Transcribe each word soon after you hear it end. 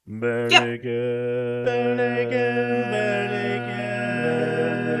Barenaked, Barenaked, Barenaked.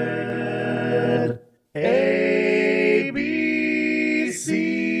 ABCs.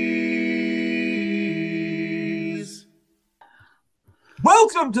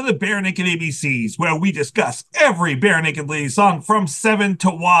 Welcome to the Barenaked ABCs, where we discuss every Barenaked Ladies song from 7 to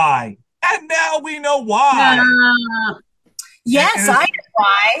Y. And now we know why. Yes, I know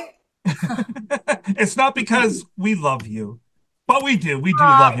why. It's not because we love you, but we do. We do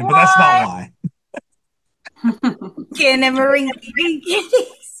love you, but that's not why.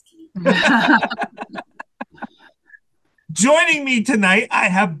 Joining me tonight, I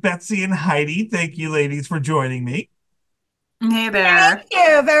have Betsy and Heidi. Thank you, ladies, for joining me. Hey there. Thank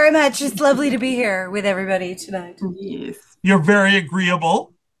you very much. It's lovely to be here with everybody tonight. Yes. You're very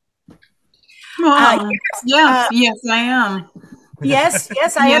agreeable. Yes, I am. Yes,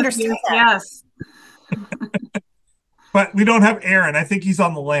 I understand that. Yes. But we don't have Aaron. I think he's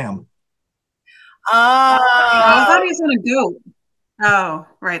on the lamb. I thought he was on a goat. Oh,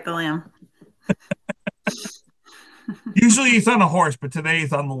 right, the lamb. Usually he's on a horse, but today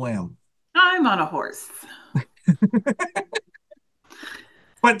he's on the lamb. I'm on a horse.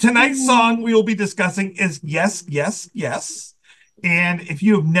 But tonight's song we will be discussing is Yes, Yes, Yes. And if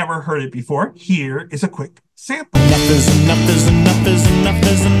you have never heard it before, here is a quick sample. Enough is enough is enough is enough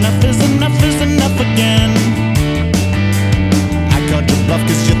is enough is enough is enough again. I called your bluff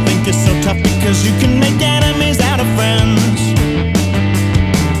because you think you're so tough because you can make enemies out of friends.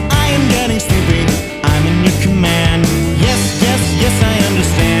 I am getting sleepy, I'm in your command. Yes, yes, yes, I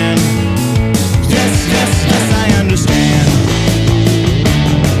understand. Yes, yes, yes, I understand.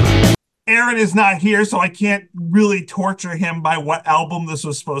 Aaron is not here, so I can't really torture him by what album this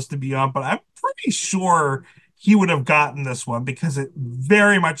was supposed to be on, but I'm pretty sure he would have gotten this one because it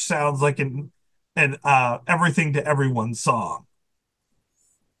very much sounds like an Everything to Everyone song.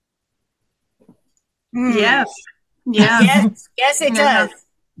 Yes. Yeah. Yes, it does.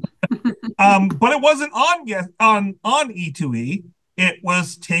 But it wasn't on E2E. It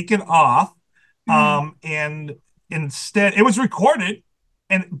was taken off, and instead it was recorded,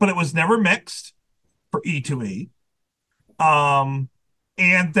 but it was never mixed for E2E. And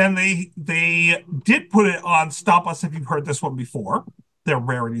then they did put it on Stop Us If You've Heard This One Before, their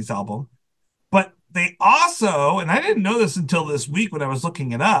Rarities album. But they also, and I didn't know this until this week when I was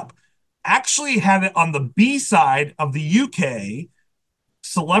looking it up, actually had it on the B side of the UK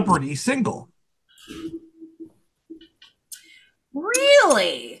celebrity single.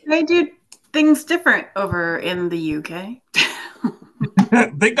 Really? They do things different over in the UK.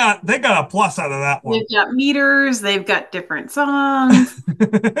 They got a plus out of that one. They've got meters, they've got different songs.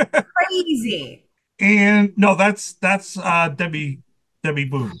 Crazy. And no, that's Debbie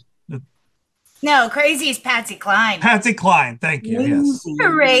Boone. No, crazy is Patsy Cline. Patsy Cline, thank you. Yes.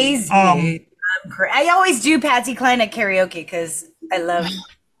 Crazy. I always do Patsy Cline at karaoke because I love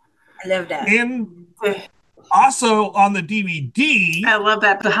that. And also on the DVD, I love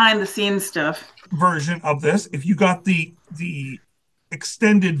that behind the scenes stuff version of this. If you got the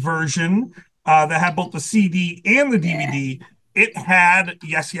extended version that had both the CD and the DVD, it had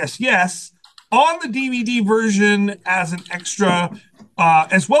Yes, Yes, Yes on the DVD version as an extra,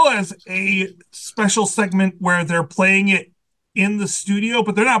 as well as a special segment where they're playing it in the studio,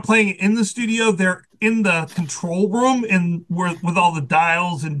 but they're not playing it in the studio. They're in the control room with all the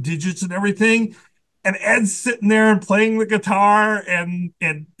dials and digits and everything. And Ed's sitting there and playing the guitar, and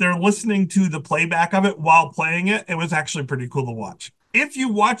they're listening to the playback of it while playing it. It was actually pretty cool to watch. If you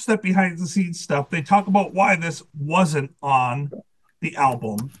watch that behind the scenes stuff, they talk about why this wasn't on the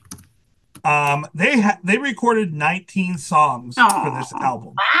album. They recorded 19 songs for this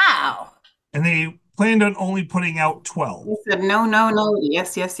album. Wow. And they planned on only putting out 12. They said no,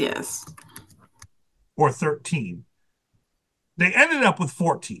 yes, yes, yes. Or 13. They ended up with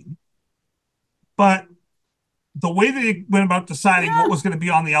 14. But the way they went about deciding what was going to be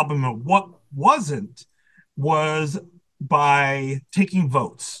on the album and what wasn't was by taking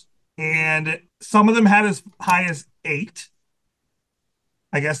votes. And some of them had as high as 8.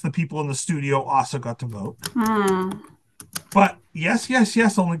 I guess the people in the studio also got to vote. But Yes, Yes,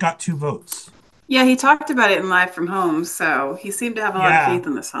 Yes only got 2 votes. Yeah, he talked about it in Live from Home, so he seemed to have a lot of faith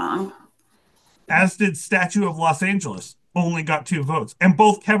in the song. As did Statue of Los Angeles, only got 2 votes. And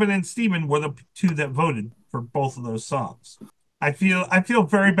both Kevin and Steven were the 2 that voted for both of those songs. I feel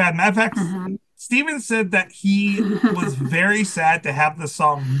very bad. Matter of fact, Steven said that he was very sad to have the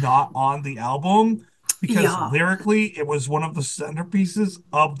song not on the album because lyrically it was one of the centerpieces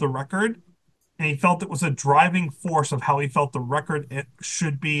of the record, and he felt it was a driving force of how he felt the record it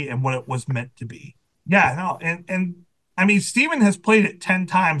should be and what it was meant to be. Yeah, no, and I mean, Steven has played it 10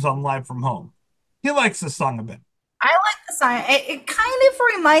 times on Live from Home. He likes this song a bit. I like the song. It kind of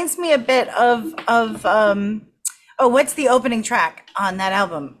reminds me a bit of oh, what's the opening track on that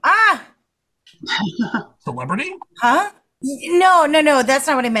album? Celebrity? Huh? No, that's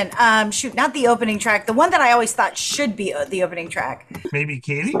not what I meant. Shoot, not the opening track. The one that I always thought should be the opening track. Maybe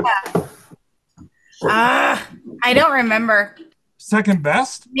Katie? I don't remember. Second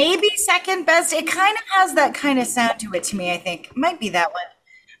Best? Maybe Second Best. It kind of has that kind of sound to it to me, I think. It might be that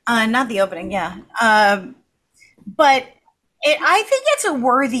one. Not the opening, yeah. But I think it's a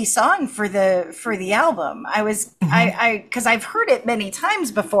worthy song for the album. Because I've heard it many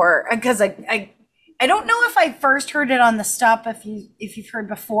times before. Because I don't know if I first heard it on the Stop If You've Heard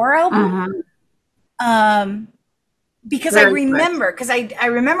Before album. Because I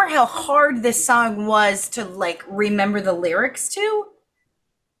remember how hard this song was to like remember the lyrics to,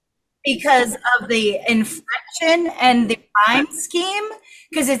 because of the inflection and the rhyme scheme,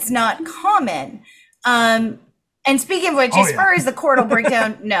 because it's not common. And speaking of which, as far as the chordal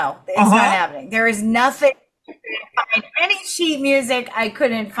breakdown, no, it's not happening. There is nothing. I couldn't find any sheet music. I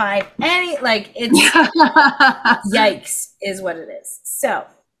couldn't find any, like, it's yikes is what it is. So,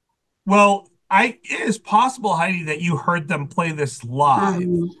 well, it is possible, Heidi, that you heard them play this live,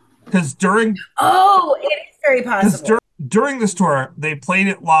 because it is very possible. During this tour, they played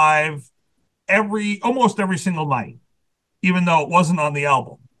it live almost every single night, even though it wasn't on the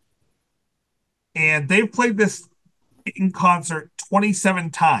album. And they've played this in concert 27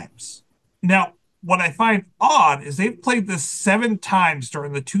 times. Now, what I find odd is they've played this 7 times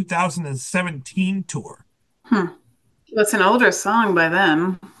during the 2017 tour. Well, it's an older song by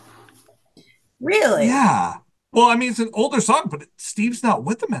then. Really? Yeah. Well, I mean, it's an older song, but Steve's not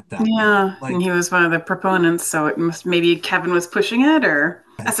with them at that point. Like, and he was one of the proponents, so it must, maybe Kevin was pushing it, or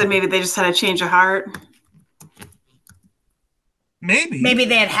I said maybe they just had a change of heart. Maybe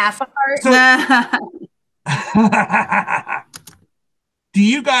they had half a heart. Do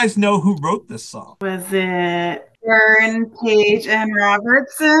you guys know who wrote this song? Was it Vern, Page, and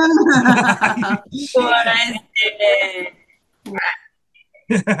Robertson? What I did.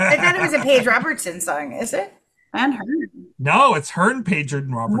 I thought it was a Page Robertson song, is it? And Hearn. No, it's Hearn, Page,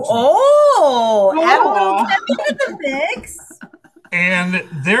 and Robertson. Add a little Kevin to the mix. And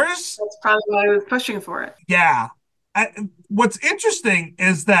that's probably why I was pushing for it. Yeah. What's interesting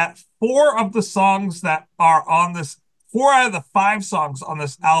is that 4 of the songs that are on this, 4 out of the 5 songs on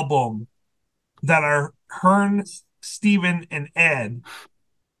this album that are Hearn, Steven, and Ed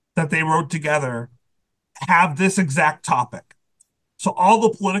that they wrote together have this exact topic. So all the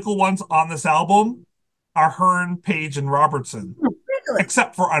political ones on this album are Hearn, Page, and Robertson,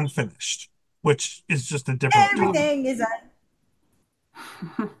 except for Unfinished, which is just a different Everything is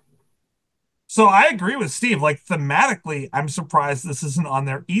So I agree with Steve. Like, thematically, I'm surprised this isn't on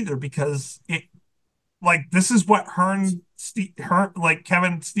there either, because this is what Hearn,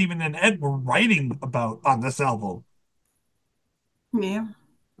 Kevin, Steven, and Ed were writing about on this album. Yeah.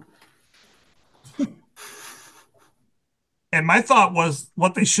 And my thought was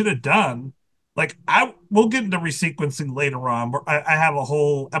what they should have done. We'll get into resequencing later on. I have a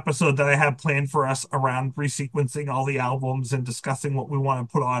whole episode that I have planned for us around resequencing all the albums and discussing what we want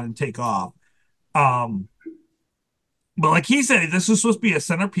to put on and take off. But like he said, this was supposed to be a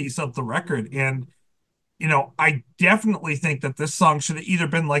centerpiece of the record. And, I definitely think that this song should have either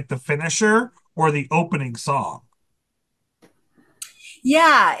been like the finisher or the opening song.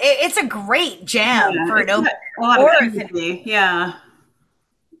 Yeah, it's a great jam for an opening. Yeah.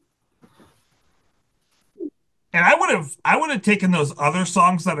 And I would have taken those other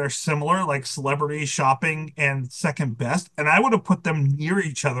songs that are similar, like Celebrity, Shopping, and Second Best, and I would have put them near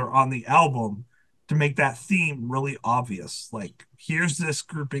each other on the album to make that theme really obvious. Like, here's this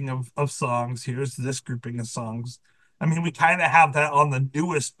grouping of songs, here's this grouping of songs. I mean, we kind of have that on the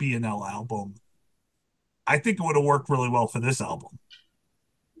newest B&L album. I think it would have worked really well for this album.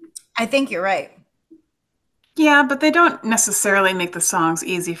 I think you're right. Yeah, but they don't necessarily make the songs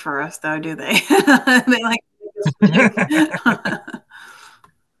easy for us, though, do they? They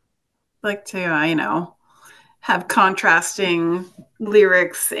like to, have contrasting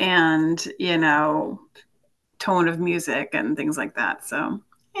lyrics and, tone of music and things like that. So,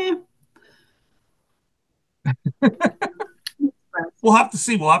 We'll have to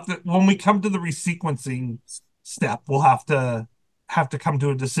see. When we come to the resequencing step, we'll have to come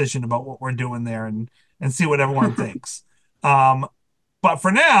to a decision about what we're doing there and see what everyone thinks. But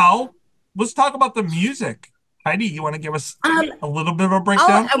for now, let's talk about the music. Heidi, you want to give us Um, a little bit of a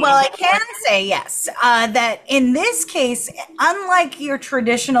breakdown? Well, I can say yes. That in this case, unlike your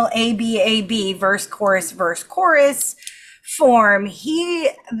traditional ABAB verse chorus form,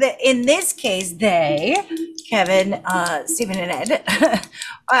 in this case they, Kevin, Stephen, and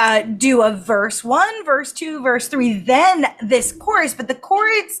Ed, do a verse 1, verse 2, verse 3, then this chorus, but the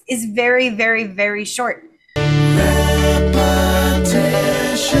chorus is very, very, very short. Repetition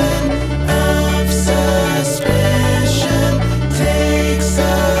of suspicion takes a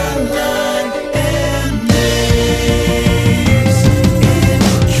line and makes it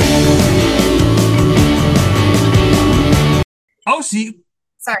true. Oh, see,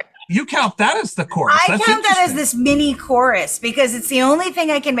 Sorry. you count that as the chorus. I That's count that as interesting. this mini chorus because it's the only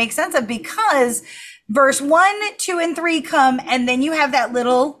thing I can make sense of, because verse 1, 2, and 3 come, and then you have that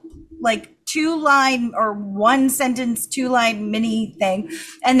little like 2-line or 1-sentence 2-line mini thing,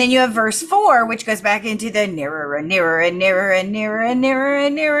 and then you have verse 4, which goes back into the nearer and nearer and nearer and nearer and nearer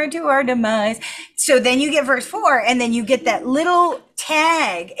and nearer to our demise. So then you get verse 4, and then you get that little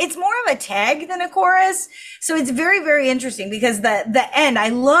tag. It's more of a tag than a chorus. So it's very, very interesting because the end, I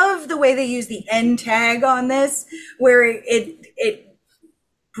love the way they use the end tag on this, where it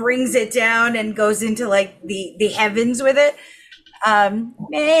brings it down and goes into like the heavens with it.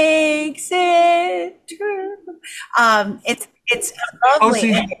 Makes it true. It's Oh, lovely.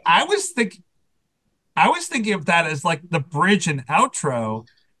 see, I was thinking of that as like the bridge and outro,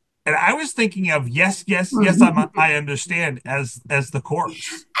 and I was thinking of yes, yes, yes, I understand as the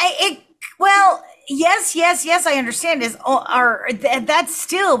chorus. Yes, yes, yes, I understand. That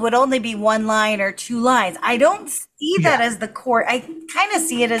still would only be 1 line or 2 lines. I don't see that as the core. I kind of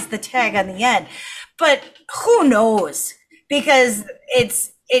see it as the tag on the end, but who knows? Because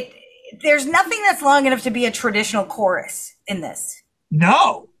there's nothing that's long enough to be a traditional chorus in this.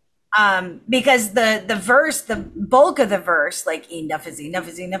 No. Because the verse, the bulk of the verse, like enough is enough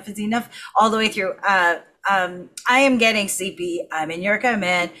is enough is enough, all the way through. I am getting sleepy. I'm in your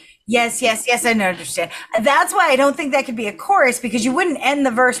command. Yes, yes, yes, I understand. That's why I don't think that could be a chorus, because you wouldn't end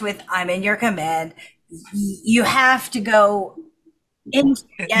the verse with "I'm in your command." You have to go in.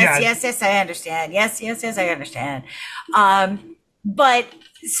 Yes, yes, I understand. Yes, yes, yes, I understand. But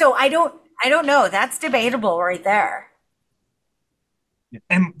so I don't know. That's debatable right there.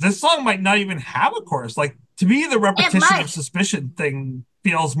 And this song might not even have a chorus. Like, to me, the repetition of suspicion thing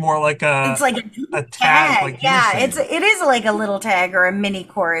feels more like it's like a tag. Like it is like a little tag or a mini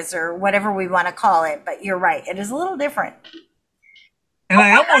chorus or whatever we want to call it. But you're right, it is a little different. And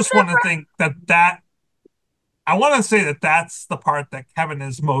I almost want to think that I want to say that that's the part that Kevin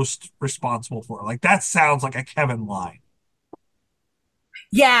is most responsible for. Like, that sounds like a Kevin line.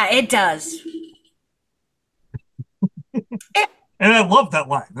 Yeah, it does. And I love that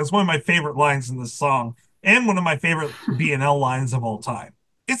line. That's one of my favorite lines in this song, and one of my favorite B&L lines of all time.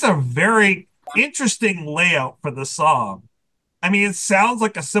 It's a very interesting layout for the song. I mean, it sounds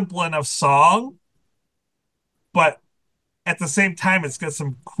like a simple enough song, but at the same time, it's got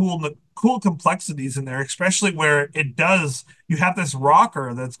some cool complexities in there, especially where you have this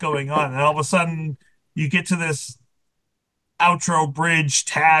rocker that's going on, and all of a sudden you get to this outro, bridge,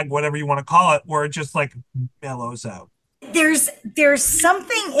 tag, whatever you want to call it, where it just like mellows out. There's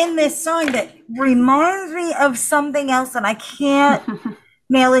something in this song that reminds me of something else, and I can't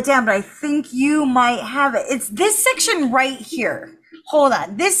nail it down, but I think you might have it. It's this section right here. Hold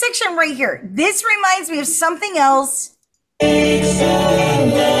on. This section right here. This reminds me of something else.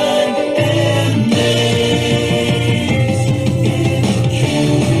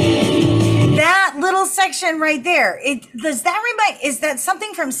 That little section right there. Is that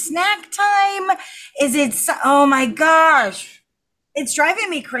something from Snack Time? Oh my gosh. It's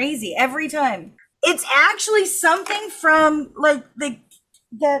driving me crazy every time. It's actually something from like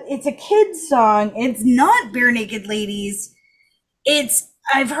it's a kid's song. It's not Barenaked Ladies.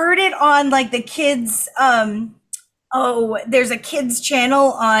 I've heard it on like the kids there's a kids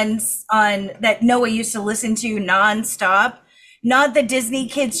channel on that Noah used to listen to nonstop. Not the Disney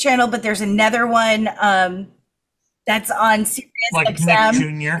Kids channel, but there's another one that's on Sirius XM. Nick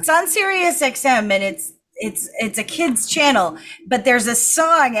Jr. It's on Sirius XM, and it's a kids channel. But there's a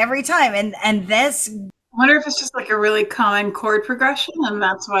song every time, and this. I wonder if it's just like a really common chord progression, and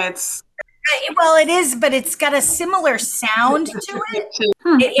that's why it's. Well, it is, but it's got a similar sound to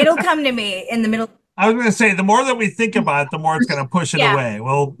it. It'll come to me in the middle. I was going to say, the more that we think about it, the more it's going to push it away.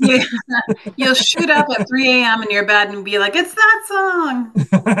 Well, you'll shoot up at 3 a.m. in your bed and be like, "It's that song."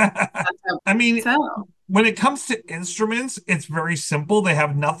 I mean, when it comes to instruments, it's very simple. They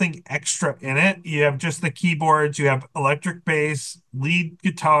have nothing extra in it. You have just the keyboards. You have electric bass, lead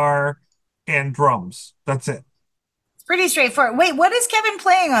guitar, and drums. That's it. Pretty straightforward. Wait, what is Kevin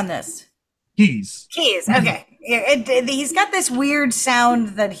playing on this? Keys. Keys. Okay. He's got this weird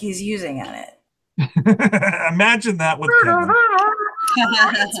sound that he's using on it. Imagine that with Kevin.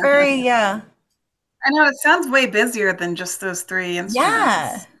 It's very, yeah. I know, it sounds way busier than just those three instruments.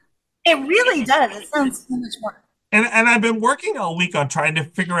 Yeah. It really does. It sounds so much more. And I've been working all week on trying to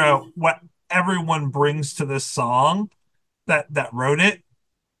figure out what everyone brings to this song that wrote it.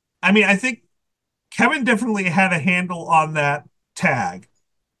 I mean, I think Kevin definitely had a handle on that tag.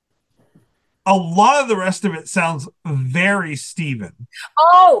 A lot of the rest of it sounds very Steven.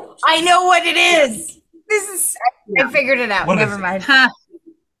 Oh, I know what it is. I figured it out. What Never is it? mind.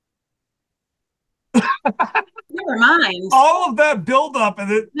 Never mind. All of that build up and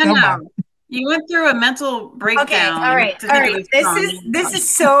it. No. You went through a mental breakdown. Okay, all right. This is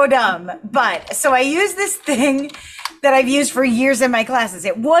so dumb. But so I use this thing that I've used for years in my classes.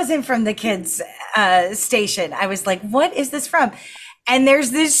 It wasn't from the kids' station. I was like, what is this from? And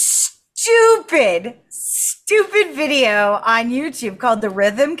there's this stupid video on YouTube called The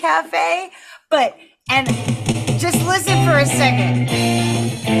Rhythm Cafe. And just listen for a second.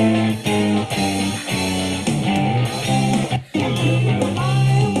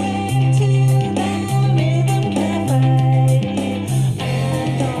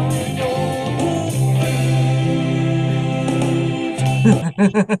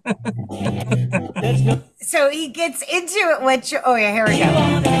 So he gets into it, which, oh yeah, here we go.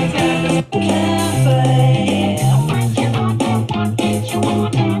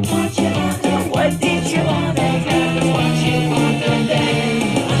 What did you want?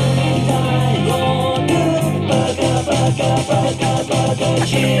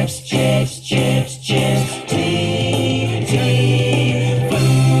 Chips, chips, chips, chips,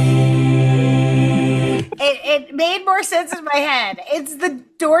 It made more sense in my head. It's the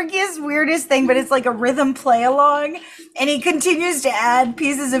dorkiest, weirdest thing, but it's like a rhythm play along. And he continues to add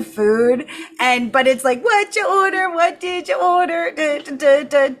pieces of food. But it's like, what you order? What did you order? Da da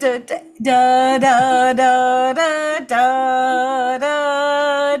da da da da da da da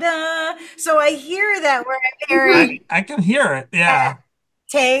da da. So I hear that where I'm hearing. I can hear it. Yeah.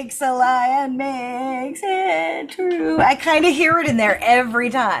 Takes a lie and makes it true. I kind of hear it in there every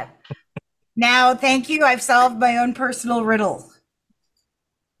time. Now, thank you. I've solved my own personal riddle.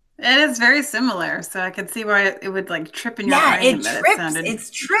 It is very similar, so I could see why it would like trip in your brain. It trips.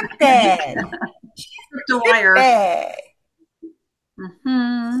 It's tripping. Tripped a wire.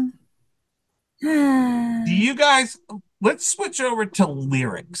 Do you guys? Let's switch over to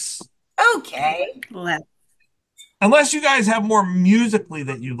lyrics. Okay. Unless you guys have more musically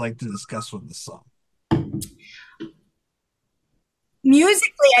that you'd like to discuss with the song.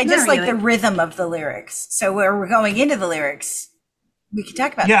 Musically, I just like the rhythm of the lyrics. So where we're going into the lyrics, we can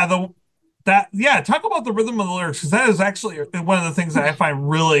talk about talk about the rhythm of the lyrics, because that is actually one of the things that I find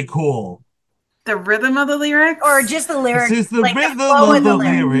really cool. The rhythm of the lyrics? Or just the lyrics. This is the like rhythm of the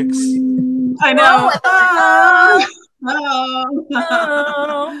lyrics. I know.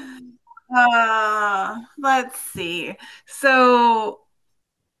 Let's see. So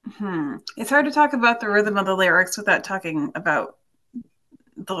it's hard to talk about the rhythm of the lyrics without talking about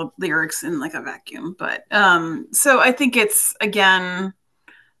the lyrics in like a vacuum. But so I think it's, again,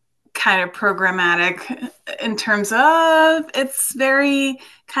 kind of programmatic in terms of it's very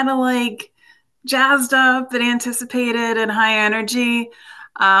kind of like jazzed up and anticipated and high energy,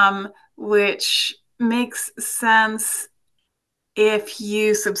 which makes sense if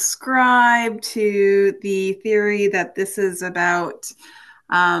you subscribe to the theory that this is about,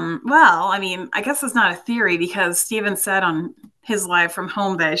 well, I mean, I guess it's not a theory because Steven said on his live from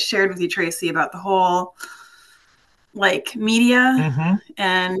home that I shared with you, Tracy, about the whole like media.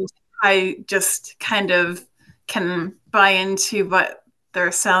 And I just kind of can buy into what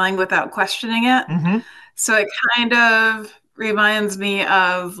they're selling without questioning it. So it kind of reminds me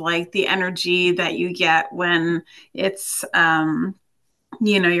of like the energy that you get when it's,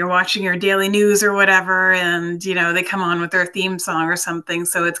 you're watching your daily news or whatever, and, they come on with their theme song or something.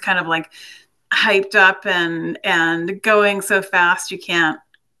 So it's kind of like hyped up and going so fast you can't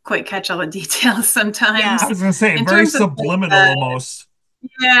quite catch all the details sometimes. Yeah. I was going to say, very subliminal almost.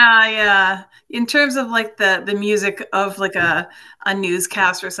 Yeah. In terms of like the music of like a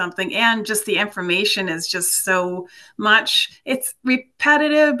newscast or something, and just the information is just so much. It's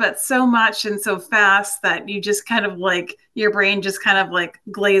repetitive, but so much and so fast that you just kind of like, your brain just kind of like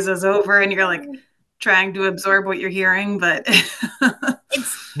glazes over and you're like trying to absorb what you're hearing. But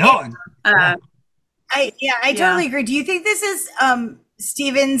I totally agree. Do you think this is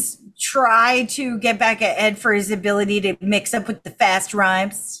Steven's try to get back ahead for his ability to mix up with the fast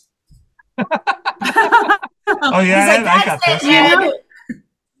rhymes? Oh yeah, He's like, I got that's this. it.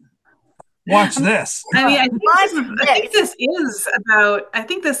 Watch this. I mean, I think Watch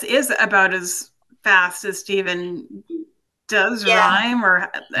this is about as fast as Steven does Yeah. rhyme,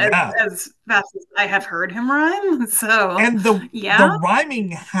 or Yeah. as fast as I have heard him rhyme. So, And the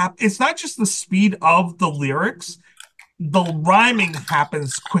rhyming it's not just the speed of the lyrics, the rhyming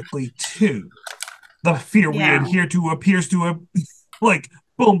happens quickly too. The fear we Yeah. adhere to appears to like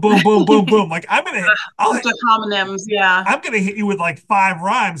boom, boom, boom, boom, boom. Like I'm gonna homonyms, yeah. I'm gonna hit you with like 5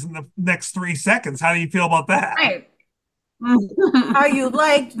 rhymes in the next 3 seconds. How do you feel about that? Right. How you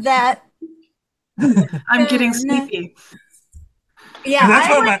like that? I'm getting sleepy. Yeah, And that's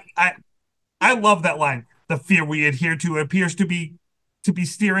what I love that line. The fear we adhere to appears to be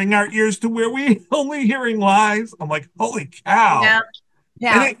steering our ears to where we only hearing lies. I'm like, holy cow. Yeah.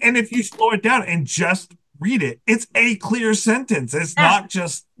 yeah. And if you slow it down and just read it, it's a clear sentence. It's not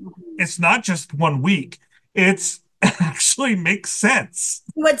just one week. It's actually makes sense.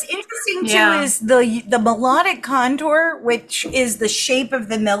 What's interesting too is the melodic contour, which is the shape of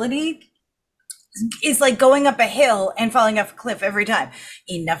the melody, is like going up a hill and falling off a cliff every time.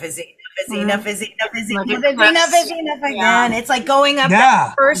 Enough is enough is enough again. It's like going up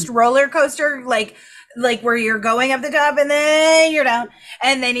that first roller coaster, like where you're going up the top and then you're down.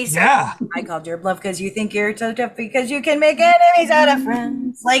 And then he said, I called your bluff because you think you're so tough because you can make enemies out of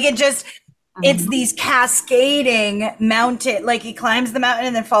friends. Like it just, it's these cascading mountain, like he climbs the mountain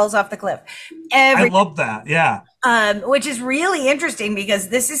and then falls off the cliff. I love that. Yeah. Which is really interesting because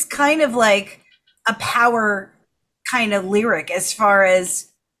this is kind of like a power kind of lyric as far as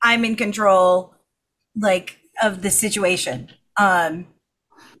I'm in control, like, of the situation.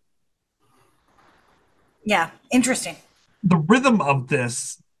 Yeah, interesting. The rhythm of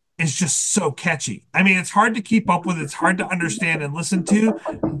this is just so catchy. I mean, it's hard to keep up with. It's hard to understand and listen to,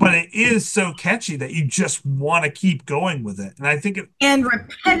 but it is so catchy that you just want to keep going with it. And I think and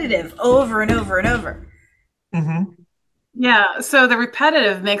repetitive over and over and over. Mm-hmm. Yeah. So the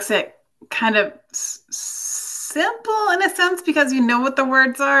repetitive makes it kind of simple in a sense because you know what the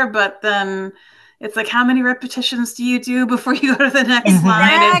words are, but then it's like, how many repetitions do you do before you go to the next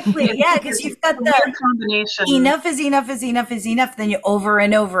line? Exactly. Yeah, because you've got the combination. Enough is enough is enough is enough. Then you over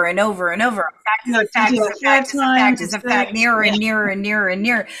and over and over and over. Fact is a fact is a fact is a fact is a fact. Nearer and nearer and nearer and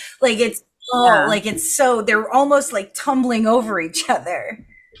nearer. Like it's like it's so they're almost like tumbling over each other.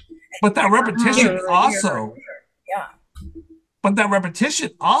 But that repetition also. Yeah. But that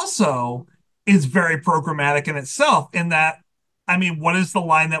repetition also is very programmatic in itself in that, I mean, what is the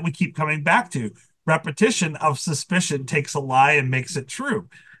line that we keep coming back to? Repetition of suspicion takes a lie and makes it true.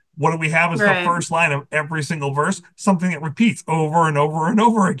 What do we have as the first line of every single verse? Something that repeats over and over and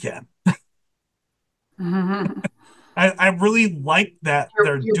over again. I really like that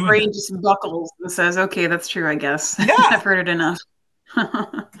your doing brain that. Just buckles and says, okay, that's true, I guess. Yeah. I've heard it enough.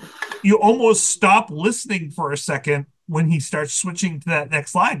 You almost stop listening for a second when he starts switching to that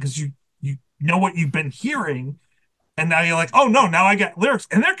next line because you know what you've been hearing, and now you're like, oh no, now I got lyrics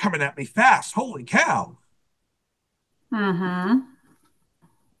and they're coming at me fast. Holy cow. I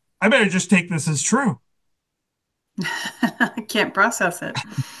better just take this as true. I can't process it.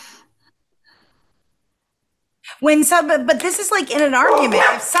 But this is like in an argument.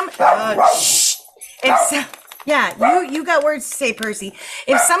 You got words to say, Percy.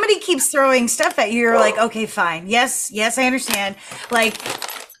 If somebody keeps throwing stuff at you, you're like, okay, fine. Yes, I understand. Like,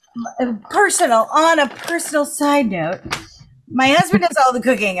 on a personal side note, my husband does all the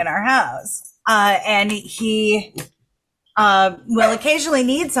cooking in our house. And he will occasionally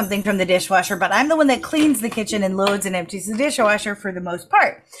need something from the dishwasher, but I'm the one that cleans the kitchen and loads and empties the dishwasher for the most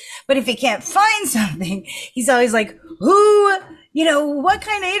part. But if he can't find something, he's always like, what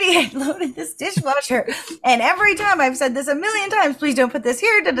kind of idiot loaded this dishwasher? And every time I've said this a million times, please don't put this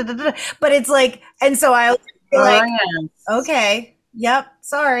here. But it's like, and so I'll be like, okay, yep,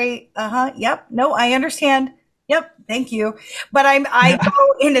 sorry, yep, no, I understand. Yep, thank you. But I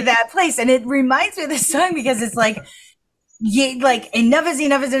go into that place, and it reminds me of this song because it's like, enough is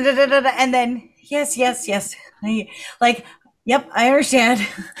enough is, and then yes. Like, yep, I understand.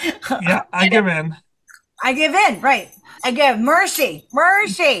 Yeah, I give in. Right. I give mercy.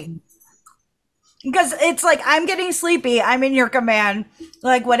 Because it's like, I'm getting sleepy. I'm in your command.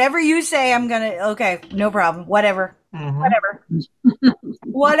 Like, whatever you say, I'm going to, okay, no problem. Whatever. Whatever.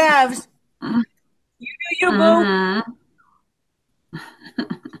 Whatevs. You do you, boo.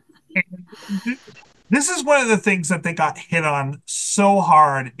 This is one of the things that they got hit on so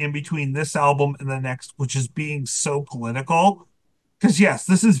hard in between this album and the next, which is being so political. Because yes,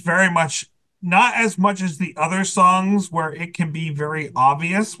 this is very much, not as much as the other songs where it can be very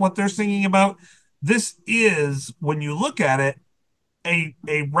obvious what they're singing about. this is, when you look at it, a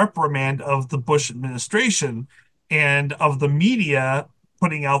reprimand of the Bush administration and of the media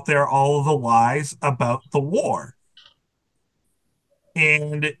putting out there all of the lies about the war.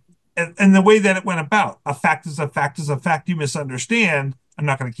 And the way that it went about, a fact is a fact is a fact, you misunderstand. I'm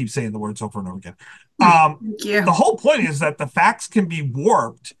not going to keep saying the words over and over again. The whole point is that the facts can be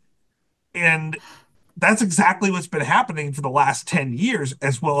warped, and that's exactly what's been happening for the last 10 years,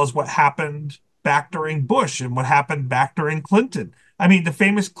 as well as what happened back during Bush and what happened back during Clinton. I mean, the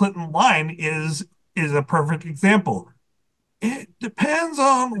famous Clinton line is a perfect example. It depends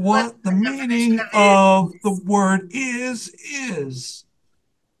on what the meaning of the word is.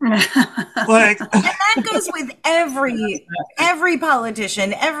 Like, and that goes with every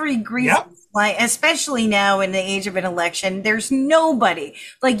politician, every grievance. Yep. Like, especially now in the age of an election, there's nobody.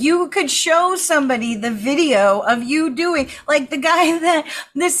 Like, you could show somebody the video of you doing, like the guy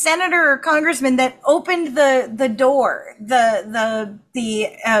the senator or congressman that opened the door, the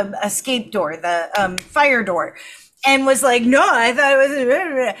escape door, the fire door, and was like, no, I thought it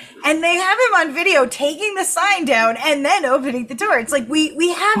was, and they have him on video taking the sign down and then opening the door. It's like,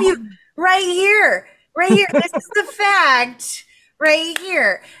 we have you right here. This is the fact right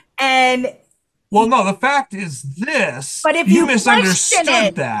here. And well, no, the fact is this. But if you you misunderstood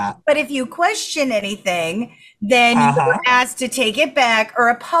question that. But if you question anything, then you're asked to take it back or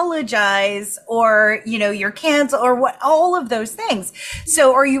apologize, or you're canceled, or what, all of those things.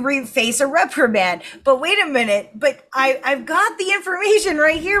 So, or you face a reprimand. But wait a minute, but I've got the information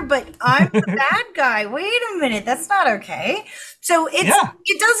right here, but I'm the bad guy. Wait a minute, that's not okay. So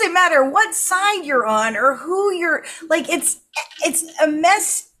it doesn't matter what side you're on or who you're like. It's a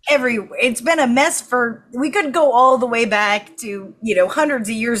mess. It's been a mess we could go all the way back to hundreds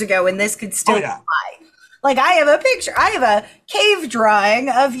of years ago, and this could still apply. Like, I have a picture, I have a cave drawing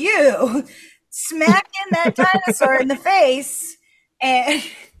of you smacking that dinosaur in the face, and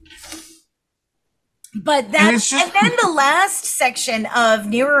then the last section of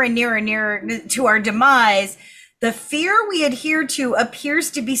nearer and nearer and nearer to our demise, the fear we adhere to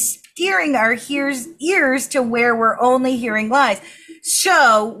appears to be steering our ears to where we're only hearing lies.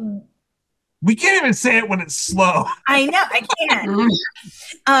 So we can't even say it when it's slow. I know, I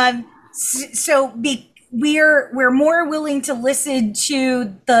can't. So we're more willing to listen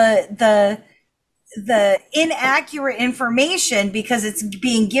to the inaccurate information because it's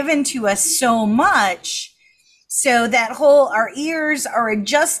being given to us so much. So that our ears are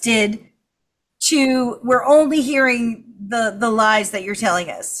adjusted to, we're only hearing the lies that you're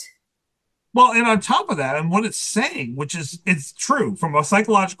telling us. Well, and on top of that, and what it's saying, which is, it's true from a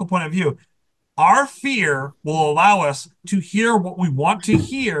psychological point of view, our fear will allow us to hear what we want to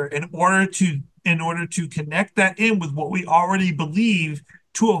hear in order to connect that in with what we already believe,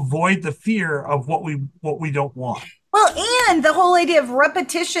 to avoid the fear of what we don't want. Well, and the whole idea of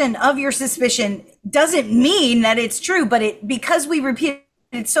repetition of your suspicion doesn't mean that it's true, but because we repeat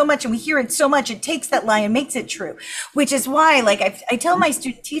it so much and we hear it so much, it takes that lie and makes it true, which is why, like, I tell my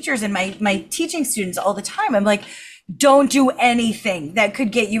student teachers and my teaching students all the time, I'm like, don't do anything that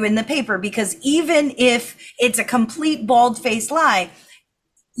could get you in the paper, because even if it's a complete bald-faced lie,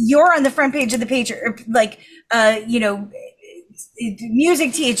 you're on the front page of the paper, like,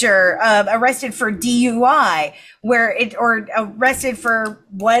 music teacher arrested for DUI, or arrested for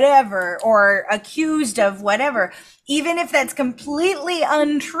whatever, or accused of whatever. Even if that's completely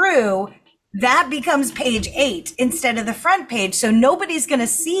untrue, that becomes page 8 instead of the front page. So nobody's going to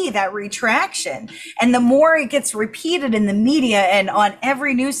see that retraction. And the more it gets repeated in the media and on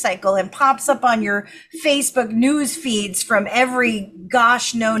every news cycle and pops up on your Facebook news feeds from every,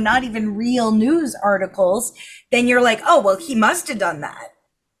 not even real news articles, then you're like, oh, well, he must have done that.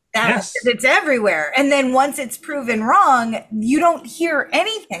 Yes. It's everywhere. And then once it's proven wrong, you don't hear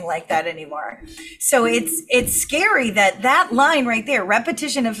anything like that anymore. So it's scary that line right there,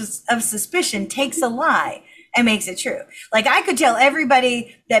 repetition of suspicion, takes a lie and makes it true. Like, I could tell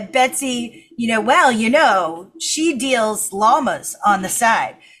everybody that Betsy, she deals llamas on the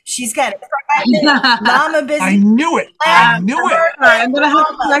side. She's got a private llama business. I knew it. I'm going to have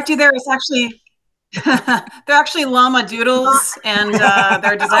to correct you there. It's actually... they're actually llama doodles, and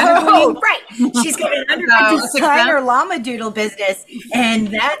they're designer. Oh, right. She's got an undergrad designer llama doodle business, and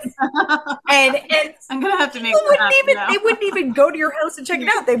that's and I'm gonna have to make they wouldn't even go to your house and check it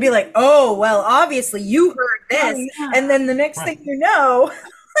out. They'd be like, oh, well, obviously you heard this, and then the next thing you know,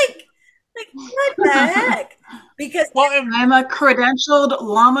 like What the heck? Because I'm a credentialed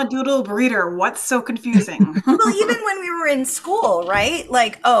llama doodle breeder. What's so confusing? well, even when we were in school, right?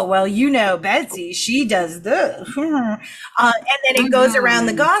 Like, oh, well, Betsy, she does this. And then it goes around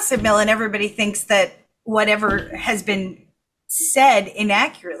the gossip mill, and everybody thinks that whatever has been said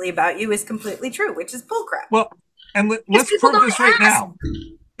inaccurately about you is completely true, which is bullcrap. Well, and let's prove this right now.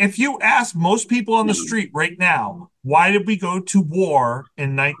 If you ask most people on the street right now, why did we go to war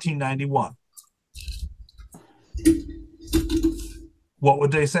in 1991? What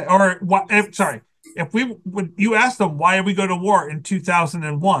would they say? Or what? If you ask them why did we go to war in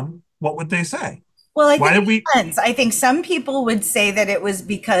 2001? What would they say? Well, I think it depends. I think some people would say that it was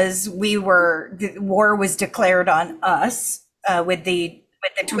because the war was declared on us with the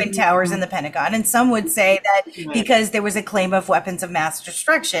Twin Towers and the Pentagon, and some would say that because there was a claim of weapons of mass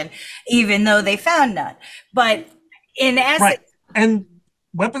destruction, even though they found none. But in essence, and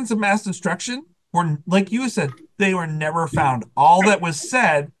weapons of mass destruction were, like you said, they were never found. All that was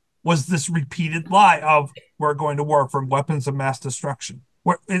said was this repeated lie of we're going to war from weapons of mass destruction.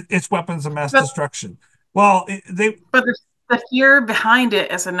 It's weapons of mass destruction. Well, but the fear behind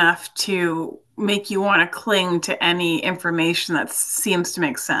it is enough to make you want to cling to any information that seems to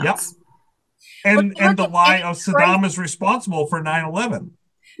make sense. Yep. And the lie of Saddam is responsible for 9/11.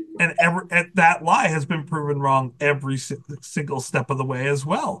 And that lie has been proven wrong every single step of the way as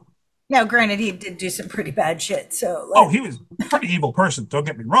well. Now, granted, he did do some pretty bad shit. So, he was a pretty evil person. Don't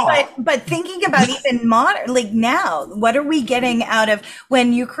get me wrong. But thinking about even modern, like now, what are we getting out of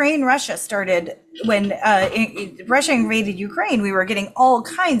when Russia started? When Russia invaded Ukraine, we were getting all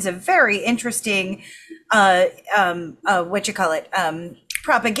kinds of very interesting,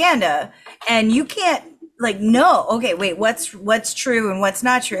 propaganda, and you can't what's true and what's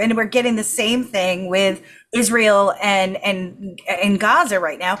not true, and we're getting the same thing with Israel and Gaza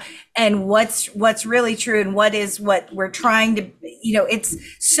right now, and what's really true and what we're trying to, it's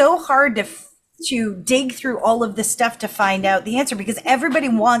so hard to dig through all of this stuff to find out the answer, because everybody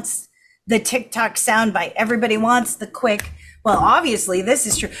wants the TikTok soundbite, everybody wants the quick. Well, obviously this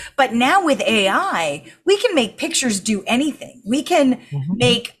is true, but now with AI, we can make pictures do anything. We can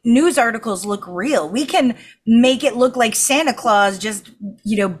make news articles look real. We can make it look like Santa Claus just,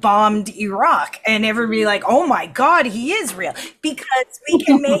 bombed Iraq, and everybody like, oh my God, he is real, because we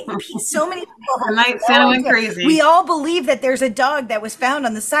can make so many people. Santa went crazy. We all believe that there's a dog that was found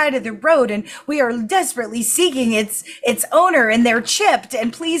on the side of the road, and we are desperately seeking its owner, and they're chipped,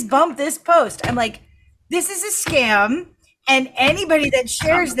 and please bump this post. I'm like, this is a scam. And anybody that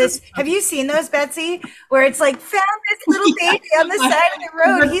shares this, have you seen those, Betsy? Where it's like, found this little baby on the side of the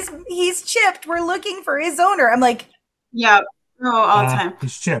road. He's chipped. We're looking for his owner. I'm like, yeah, all the time.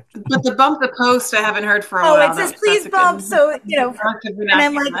 He's chipped. But the bump the post, I haven't heard for a while. Oh, it says please bump. So and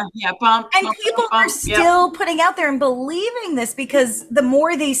I'm like, bump. And people are still putting out there and believing this, because the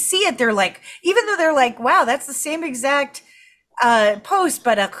more they see it, they're like, even though they're like, wow, that's the same exact post,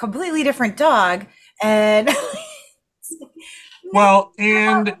 but a completely different dog, and. Well,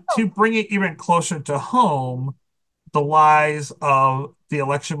 and to bring it even closer to home, the lies of the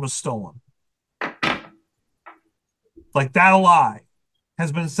election was stolen. Like, that lie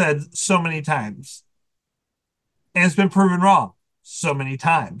has been said so many times, and it's been proven wrong so many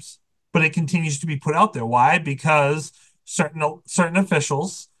times, but it continues to be put out there. Why? Because certain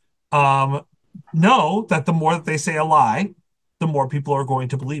officials know that the more that they say a lie, the more people are going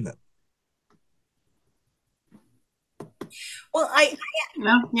to believe it. Well,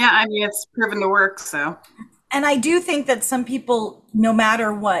 it's proven to work, so. And I do think that some people, no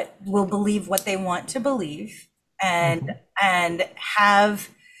matter what, will believe what they want to believe, and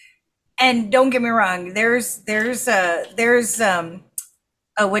don't get me wrong, there's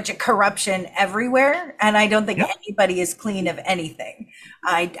corruption everywhere, and I don't think anybody is clean of anything.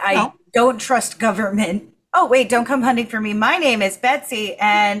 I don't trust government. Oh wait, don't come hunting for me. My name is Betsy,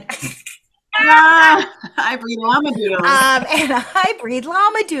 and I breed llama doodles. And I breed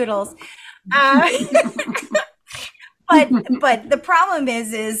llama doodles. But the problem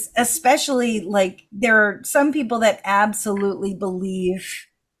is especially, like, there are some people that absolutely believe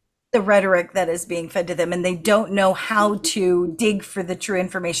the rhetoric that is being fed to them, and they don't know how to dig for the true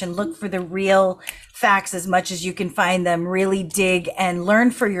information, look for the real facts as much as you can find them, really dig and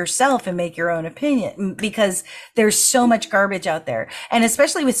learn for yourself and make your own opinion, because there's so much garbage out there. And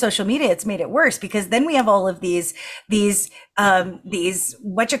especially with social media, it's made it worse, because then we have all of these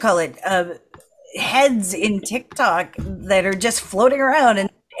heads in TikTok that are just floating around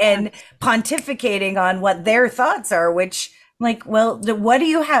and pontificating on what their thoughts are, which, like, well, what do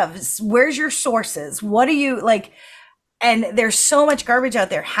you have? Where's your sources? What do you like? and there's so much garbage out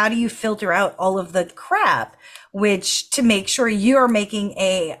there. How do you filter out all of the crap, which to make sure you're making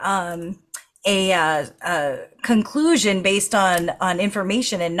a conclusion based on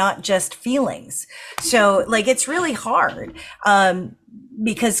information and not just feelings. So like it's really hard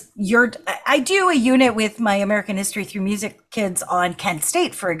because I do a unit with my American History Through Music kids on Kent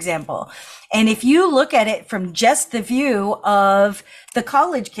State, for example. And if you look at it from just the view of the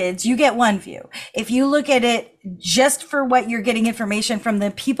college kids, you get one view. If you look at it just for what you're getting information from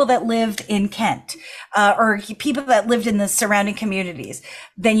the people that lived in Kent, or people that lived in the surrounding communities,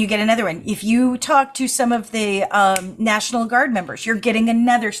 then you get another one. If you talk to some of the National Guard members, you're getting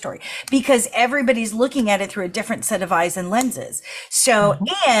another story because everybody's looking at it through a different set of eyes and lenses. So,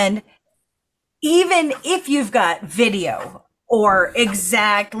 and even if you've got video or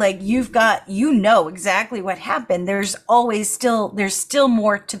exact, like exactly what happened, there's still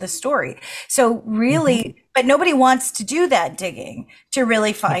more to the story. So really, but nobody wants to do that digging to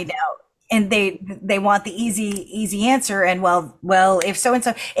really find out. And they want the easy answer. And well, if so and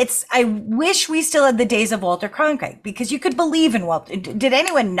so, I wish we still had the days of Walter Cronkite, because you could believe in Walter. Did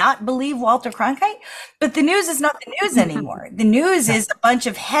anyone not believe Walter Cronkite? But the news is not the news anymore. The news is a bunch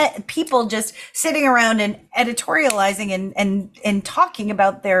of people just sitting around and editorializing and talking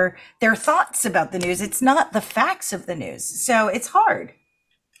about their thoughts about the news. It's not the facts of the news. So it's hard.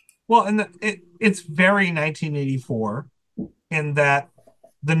 Well, and it's very 1984 in that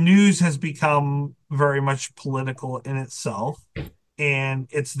the news has become very much political in itself, and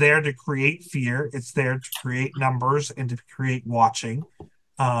it's there to create fear. It's there to create numbers and to create watching.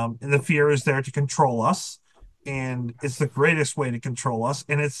 And the fear is there to control us, and it's the greatest way to control us.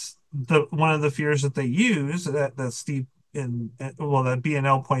 And it's one of the fears that they use that Steve that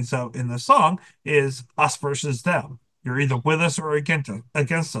BNL points out in the song is us versus them. You're either with us or against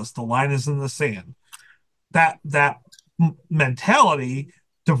us. The line is in the sand. That mentality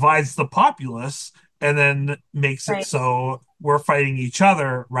divides the populace and then makes it so we're fighting each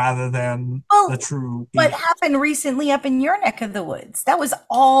other rather than the true. What happened recently up in your neck of the woods? That was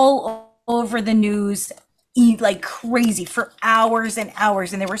all over the news like crazy for hours and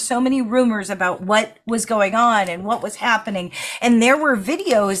hours. And there were so many rumors about what was going on and what was happening. And there were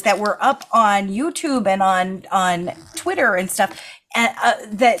videos that were up on YouTube and on Twitter and stuff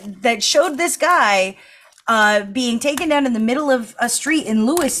that showed this guy being taken down in the middle of a street in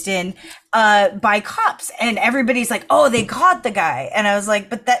Lewiston by cops, and everybody's like, "Oh, they caught the guy," and I was like,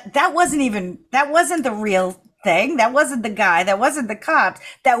 "But that wasn't the real thing. That wasn't the guy. That wasn't the cops.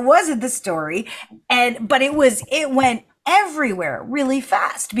 That wasn't the story." But it went everywhere really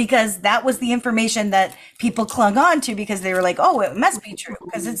fast because that was the information that people clung on to because they were like, "Oh, it must be true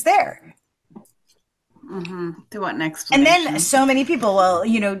because it's there." To what next? And then so many people,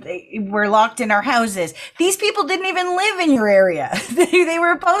 we're locked in our houses. These people didn't even live in your area. They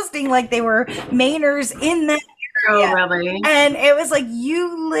were posting like they were Mainers in that area. Oh, really? And it was like,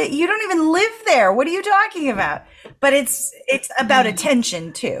 you don't even live there. What are you talking about? But it's about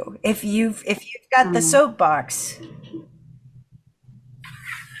attention too. If you've got the soapbox.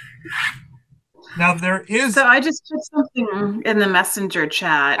 Now there is. So I just put something in the messenger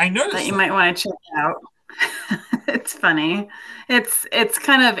chat. I noticed that you might want to check out. It's funny. It's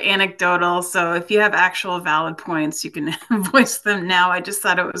kind of anecdotal. So if you have actual valid points, you can voice them now. I just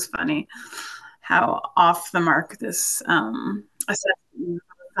thought it was funny how off the mark this assessment.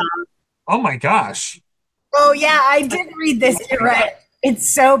 Oh my gosh. Oh yeah, I did read this. You're right. It's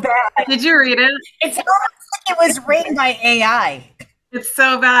so bad. Did you read it? It's almost like it was written by AI. It's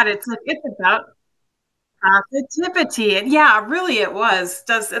so bad. It's about positivity. Yeah, really it was.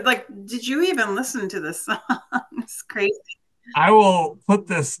 Did you even listen to this song? It's crazy. I will put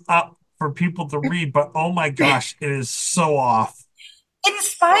this up for people to read, but oh my gosh, it is so off. It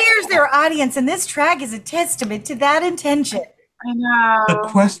inspires their audience, and this track is a testament to that intention. I know. The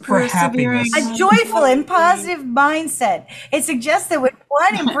quest for happiness. A joyful and positive mindset. It suggests that when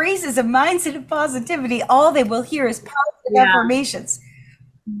one embraces a mindset of positivity, all they will hear is positive affirmations.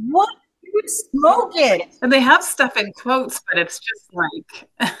 What? You smoke it. And they have stuff in quotes, but it's just like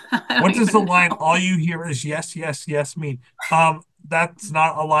what does the line "all you hear is yes, yes, yes" mean? That's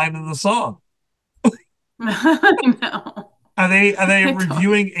not a line in the song. I know. Are they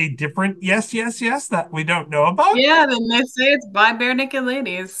reviewing a different yes, yes, yes that we don't know about? Yeah, then they say it's by Barenaked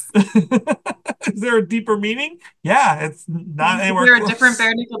Ladies. Is there a deeper meaning? Yeah, it's not anywhere There are close. different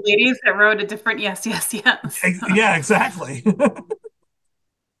Barenaked Ladies that wrote a different yes, yes, yes. Yeah, exactly.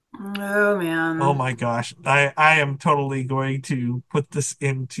 Oh man. Oh my gosh. I am totally going to put this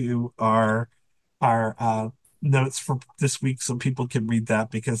into our notes for this week so people can read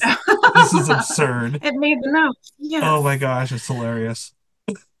that because This is absurd. It made the notes. Yes. Oh my gosh, it's hilarious.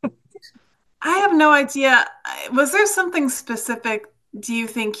 I have no idea. Was there something specific, do you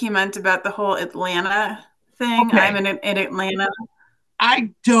think he meant about the whole Atlanta thing? Okay. I'm in Atlanta.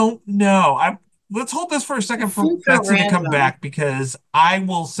 I don't know. Let's hold this for a second for seems so Betsy to come random. back, because I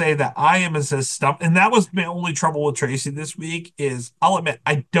will say that I am as stumped, and that was my only trouble with Tracy this week. Is I'll admit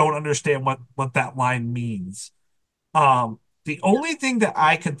I don't understand what that line means. The only thing that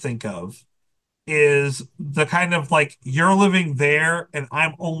I could think of is the kind of like, you're living there and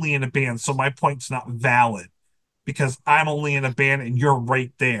I'm only in a band, so my point's not valid because I'm only in a band and you're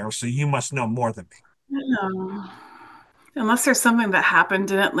right there, so you must know more than me. No. Unless there's something that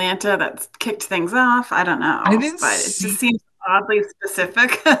happened in Atlanta that kicked things off. I don't know. I didn't But it see. just seems oddly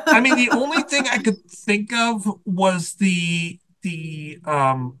specific. I mean, the only thing I could think of was the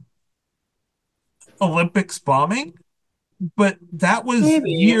Olympics bombing, but that was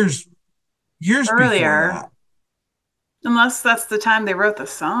Maybe. years before Earlier. that. Unless that's the time they wrote the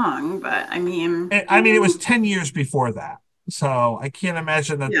song. But I mean, It was 10 years before that. So I can't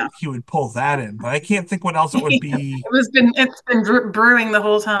imagine that Yeah. he would pull that in, but I can't think what else it would be. it's been brewing the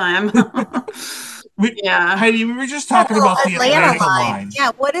whole time. Yeah. Heidi, we were just talking about the Atlanta line.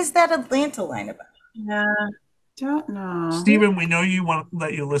 Yeah, what is that Atlanta line about? Yeah. Don't know. Stephen, we know you want to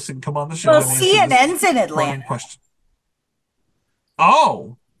let you listen. Come on the show. Well, and answer this CNN's in burning Atlanta. question.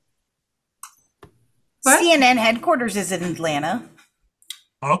 Oh, What? CNN headquarters is in Atlanta.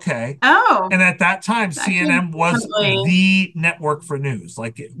 okay. Oh. And at that time, That CNN was definitely- the network for news.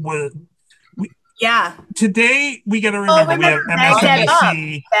 Like, it was. Yeah. Today, we got to remember we have remember Baghdad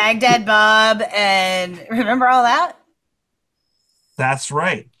MSNBC. Baghdad Bob, and remember all that? That's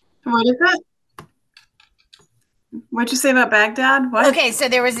right. What is it? What'd you say about Baghdad? What? Okay, so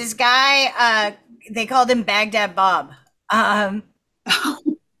there was this guy, they called him Baghdad Bob. No,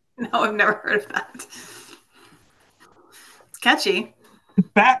 I've never heard of that. It's catchy.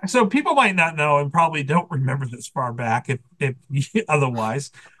 So people might not know and probably don't remember this far back if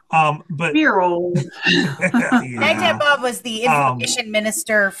otherwise. But You're old. Baghdad Bob was the information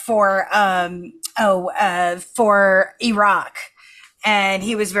minister for Iraq, and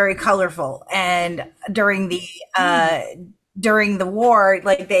he was very colorful. And during the war,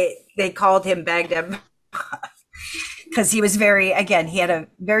 like they called him Baghdad because he was he had a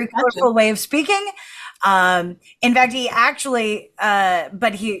very colorful way of speaking. In fact, he actually,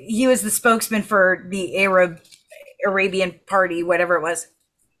 but he was the spokesman for the Arabian Party, whatever it was.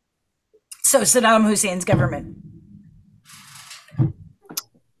 So Saddam Hussein's government.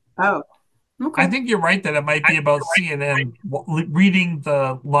 Oh, okay. I think you're right that it might be about CNN. Reading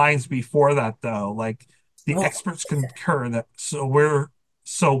the lines before that, though, like the experts concur that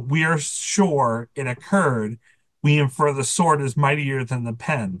we're sure it occurred. We infer the sword is mightier than the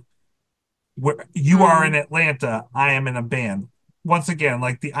pen. Where you are in Atlanta, I am in a band. Once again,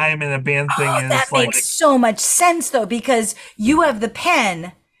 like the I am in a band thing is that like makes so much sense though, because you have the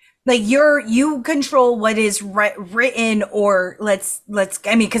pen, like you control what is written, or let's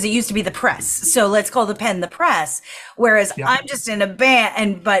because it used to be the press, so let's call the pen the press, whereas I'm just in a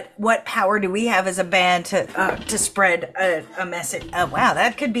band, but what power do we have as a band to spread a message? Oh wow,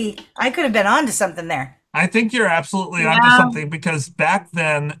 I could have been onto something there. I think you're absolutely onto something, because back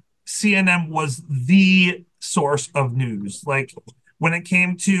then CNN was the source of news. Like when it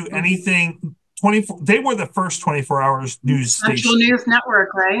came to anything 24, they were the first 24 hours news Central station. News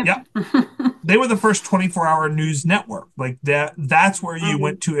Network, right? Yep. They were the first 24-hour news network. Like that's where you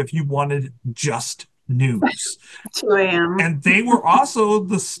went to if you wanted just news. 2 a.m. And they were also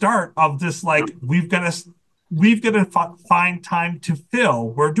the start of this, like, we've got to find time to fill.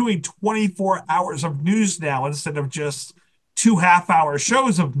 We're doing 24 hours of news now instead of just 2 half-hour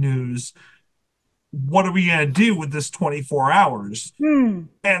shows of news. What are we going to do with this 24 hours?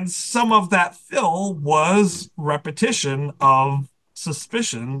 And some of that fill was repetition of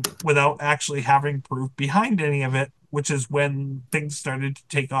suspicion without actually having proof behind any of it, which is when things started to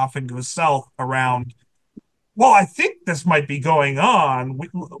take off and go south around, well, I think this might be going on.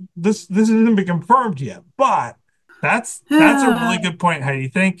 This hasn't been confirmed yet, but that's a really good point, Heidi.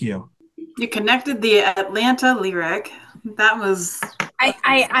 Thank you. You connected the Atlanta lyric. That was...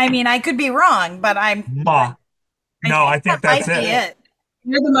 I mean, I could be wrong, but I think that's it.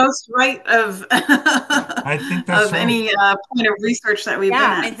 You're the most right of I think that's of right. any point of research that we've been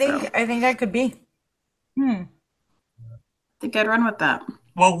at. I think that could be. I think I'd run with that.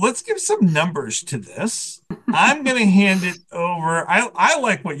 Well, let's give some numbers to this. I'm going to hand it over. I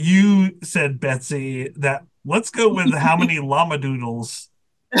like what you said, Betsy, that let's go with how many llama doodles.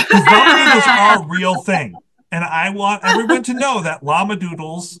 Because llama doodles are a real thing. And I want everyone to know that llama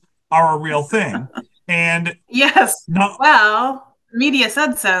doodles are a real thing. And Yes. no, Well, media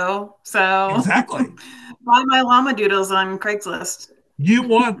said so. So exactly. buy my llama doodles on Craigslist. You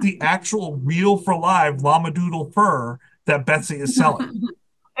want the actual real for live Lamadoodle fur that Betsy is selling.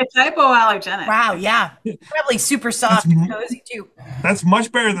 It's hypoallergenic. Wow, yeah. Probably super soft and cozy too. That's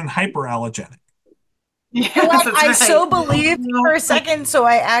much better than hyperallergenic. Yes, What? that's I right. so believed for a second, so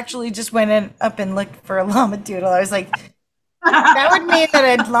I actually just went up and looked for a llama doodle. I was like, that would mean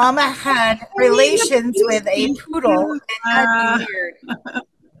that a llama had relations with a poodle. That'd be weird.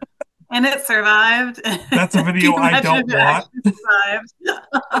 And it survived. That's a video I don't want. Survived.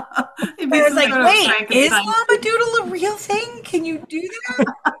 I was like, wait, is llama doodle a real thing? Can you do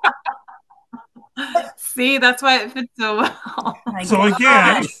that? See, that's why it fits so well. So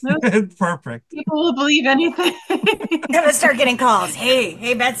again, perfect. People will believe anything. I'm gonna start getting calls.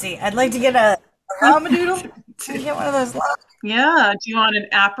 Hey, Betsy, I'd like to get a llama doodle. Can you get one of those llama? Yeah. Do you want an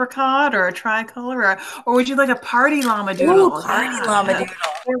apricot or a tricolor, or would you like a party llama doodle? Ooh, party llama doodle.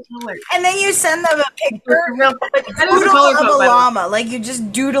 Color. And then you send them a picture of a doodle of a llama. Like you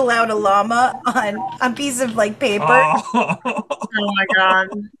just doodle out a llama on a piece of like paper. Oh my god.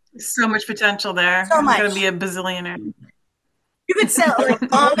 So much potential there. So much. I'm gonna be a bazillionaire. You could sell like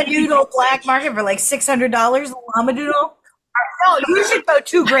llama doodle black market for like $600 a llama doodle. No, you should go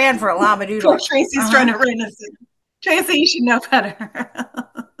 $2,000 for a llama doodle. Tracy's trying to write us. Tracy, you should know better.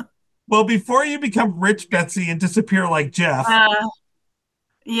 Well, before you become rich, Betsy, and disappear like Jeff,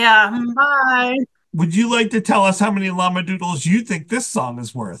 yeah. Bye. would you like to tell us how many llama doodles you think this song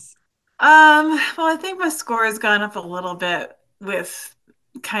is worth? Well, I think my score has gone up a little bit with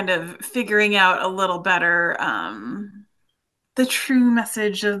kind of figuring out a little better the true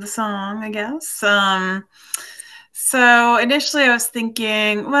message of the song, I guess. So initially I was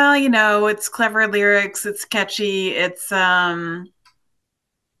thinking, well, it's clever lyrics, it's catchy, it's they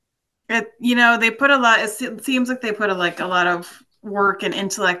put a lot, it seems like they put a lot of work and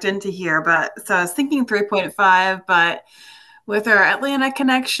intellect into here, but so I was thinking 3.5, but with our Atlanta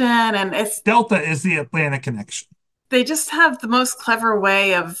connection, and it's Delta is the Atlanta connection. They just have the most clever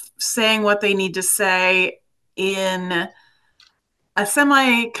way of saying what they need to say in a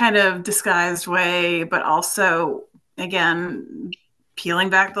semi kind of disguised way, but also, again, peeling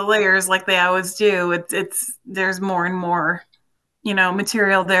back the layers like they always do. It's there's more and more,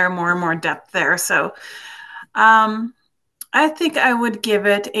 material there, more and more depth there. So I think I would give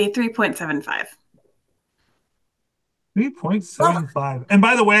it a 3.75. 3.75. And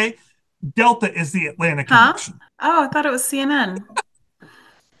by the way, Delta is the Atlanta connection. Oh, I thought it was CNN.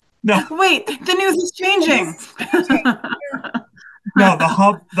 No. Wait, the news is changing. No, the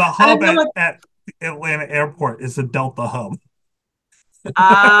hub at the Atlanta airport is the Delta hub.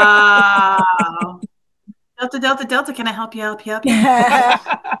 Delta, can I help you? I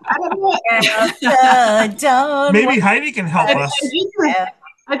don't know. Maybe Heidi can help us.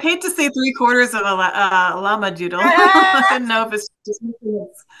 I'd hate to say 3/4 of a llama doodle. I didn't know if it's just missing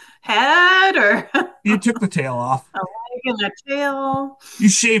its head or You took the tail off. a leg and a tail. You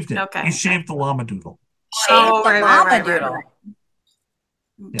shaved it. Okay. You shaved the llama doodle. Llama doodle.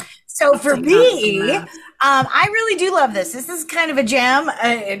 Yeah. So for me, I really do love this. This is kind of a jam.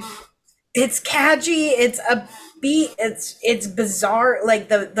 It's catchy. It's a beat. It's bizarre. Like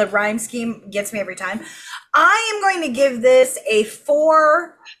the rhyme scheme gets me every time. I am going to give this a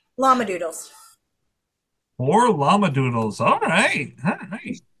 4 llama doodles. 4 llama doodles. All right.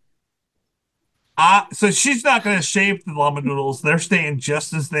 So she's not going to shave the llama doodles. They're staying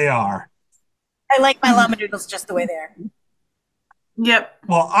just as they are. I like my llama doodles just the way they are. Yep.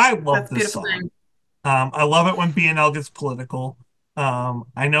 Well, I love That's this song. I love it when BNL gets political.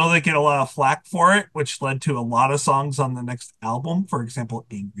 I know they get a lot of flack for it, which led to a lot of songs on the next album. For example,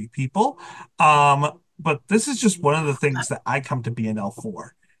 Angry People. But this is just one of the things that I come to BNL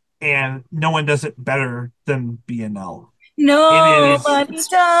for. And no one does it better than BNL. Nobody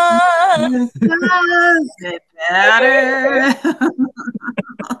does it better.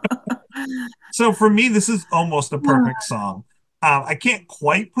 So for me, this is almost a perfect song. I can't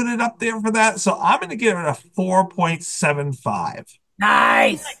quite put it up there for that, so I'm going to give it a 4.75.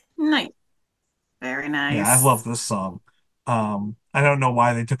 Nice. Very nice. Yeah, I love this song. I don't know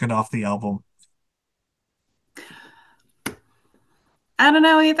why they took it off the album. I don't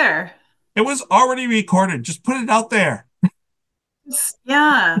know either. It was already recorded. Just put it out there.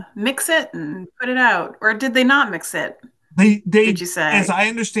 Yeah, mix it and put it out. Or did they not mix it? They did you say? As I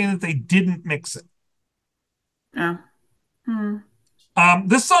understand it, they didn't mix it. Oh.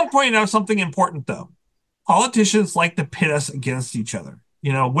 This song pointed out something important, though. Politicians like to pit us against each other.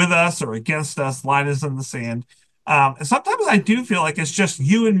 With us or against us, line is in the sand. And sometimes I do feel like it's just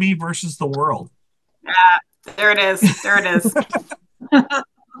you and me versus the world. There it is. There it is.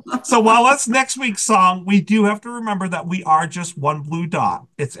 So while that's next week's song, we do have to remember that we are just one blue dot.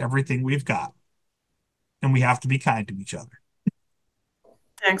 It's everything we've got. And we have to be kind to each other.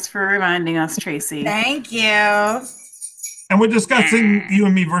 Thanks for reminding us, Tracy. Thank you. And we're discussing you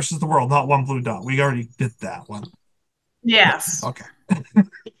and me versus the world, not one blue dot. We already did that one. Yes. Okay.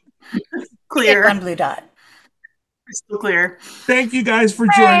 Clear. One blue dot. Crystal clear. Thank you guys for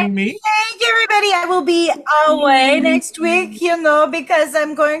joining me. Thank you, everybody. I will be away next week, because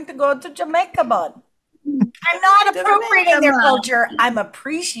I'm going to go to Jamaica, bud. I'm not appropriating their culture. I'm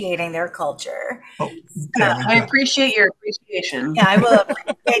appreciating their culture. Oh, there we I go. appreciate your appreciation. Yeah, I will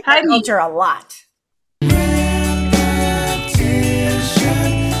appreciate their culture a lot.